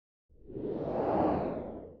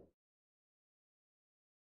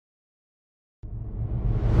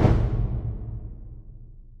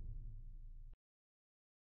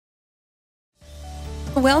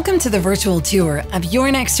Welcome to the virtual tour of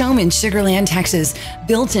your next home in Sugar Land, Texas.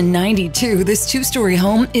 Built in '92, this two-story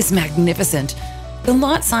home is magnificent. The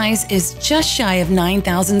lot size is just shy of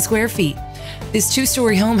 9,000 square feet. This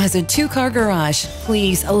two-story home has a two-car garage.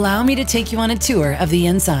 Please allow me to take you on a tour of the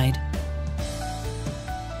inside.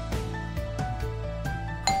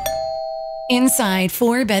 Inside,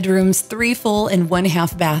 4 bedrooms, 3 full and 1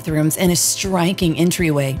 half bathrooms, and a striking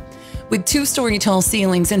entryway, with 2-story tall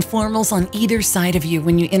ceilings and formals on either side of you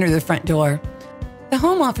when you enter the front door. The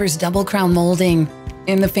home offers double crown molding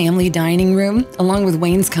in the family dining room, along with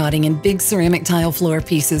wainscoting and big ceramic tile floor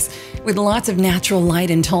pieces, with lots of natural light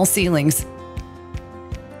and tall ceilings.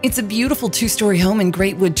 It's a beautiful 2-story home and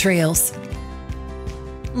great wood trails.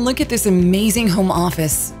 Look at this amazing home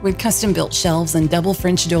office with custom-built shelves and double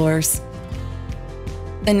French doors.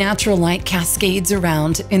 The natural light cascades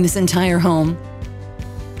around in this entire home,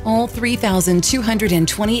 all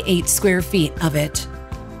 3,228 square feet of it,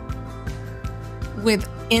 with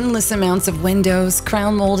endless amounts of windows,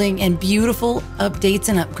 crown molding, and beautiful updates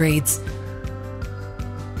and upgrades.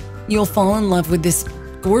 You'll fall in love with this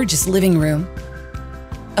gorgeous living room,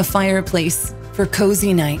 a fireplace for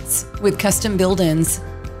cozy nights with custom built-ins.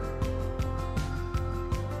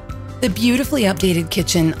 The beautifully updated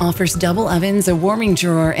kitchen offers double ovens, a warming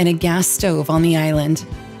drawer, and a gas stove on the island.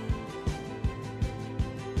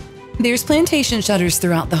 There's plantation shutters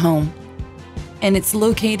throughout the home, and it's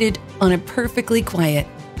located on a perfectly quiet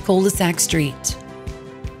cul-de-sac street.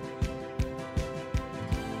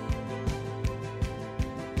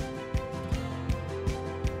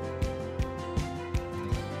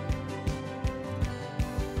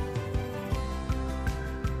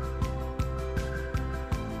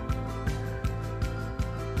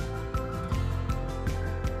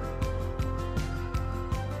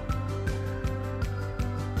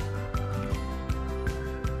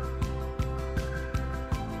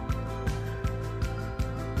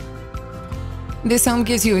 This home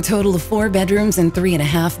gives you a total of 4 bedrooms and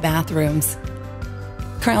 3.5 bathrooms.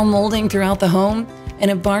 Crown molding throughout the home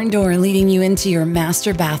and a barn door leading you into your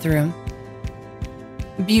master bathroom.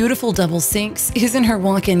 Beautiful double sinks in her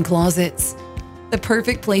walk-in closets. The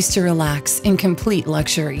perfect place to relax in complete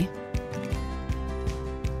luxury.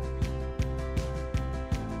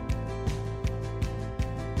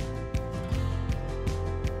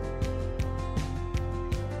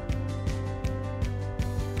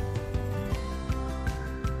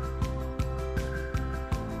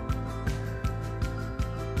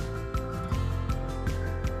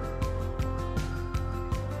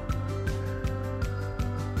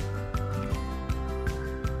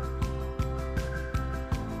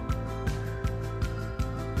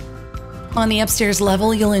 On the upstairs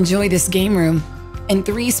level, you'll enjoy this game room and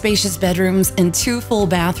 3 spacious bedrooms and 2 full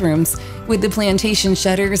bathrooms with the plantation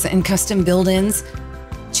shutters and custom built-ins,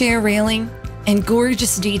 chair railing, and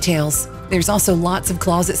gorgeous details. There's also lots of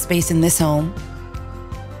closet space in this home.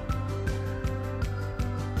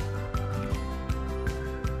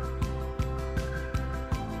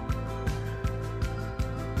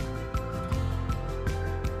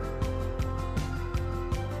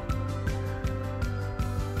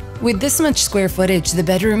 With this much square footage, the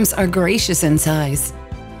bedrooms are gracious in size,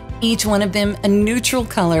 each one of them a neutral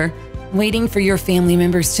color, waiting for your family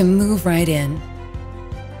members to move right in.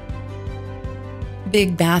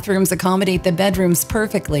 Big bathrooms accommodate the bedrooms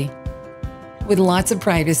perfectly, with lots of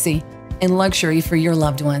privacy and luxury for your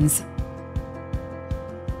loved ones.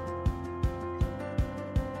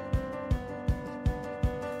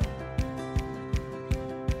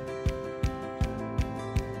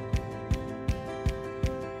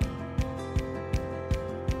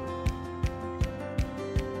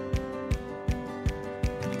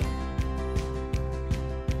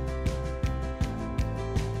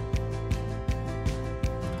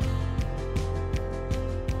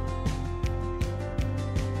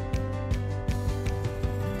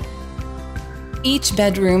 Each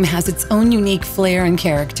bedroom has its own unique flair and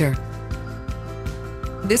character.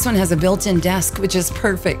 This one has a built-in desk, which is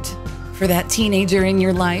perfect for that teenager in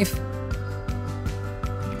your life.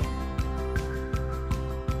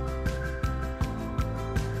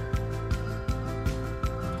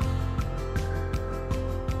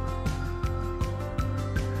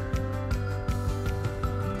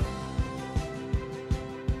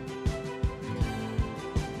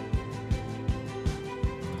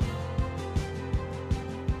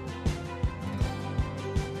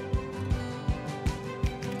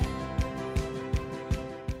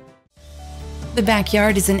 The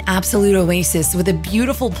backyard is an absolute oasis with a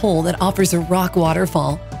beautiful pool that offers a rock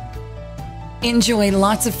waterfall. Enjoy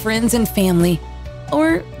lots of friends and family,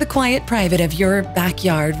 or the quiet private of your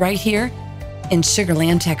backyard right here in Sugar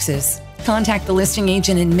Land, Texas. Contact the listing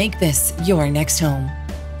agent and make this your next home.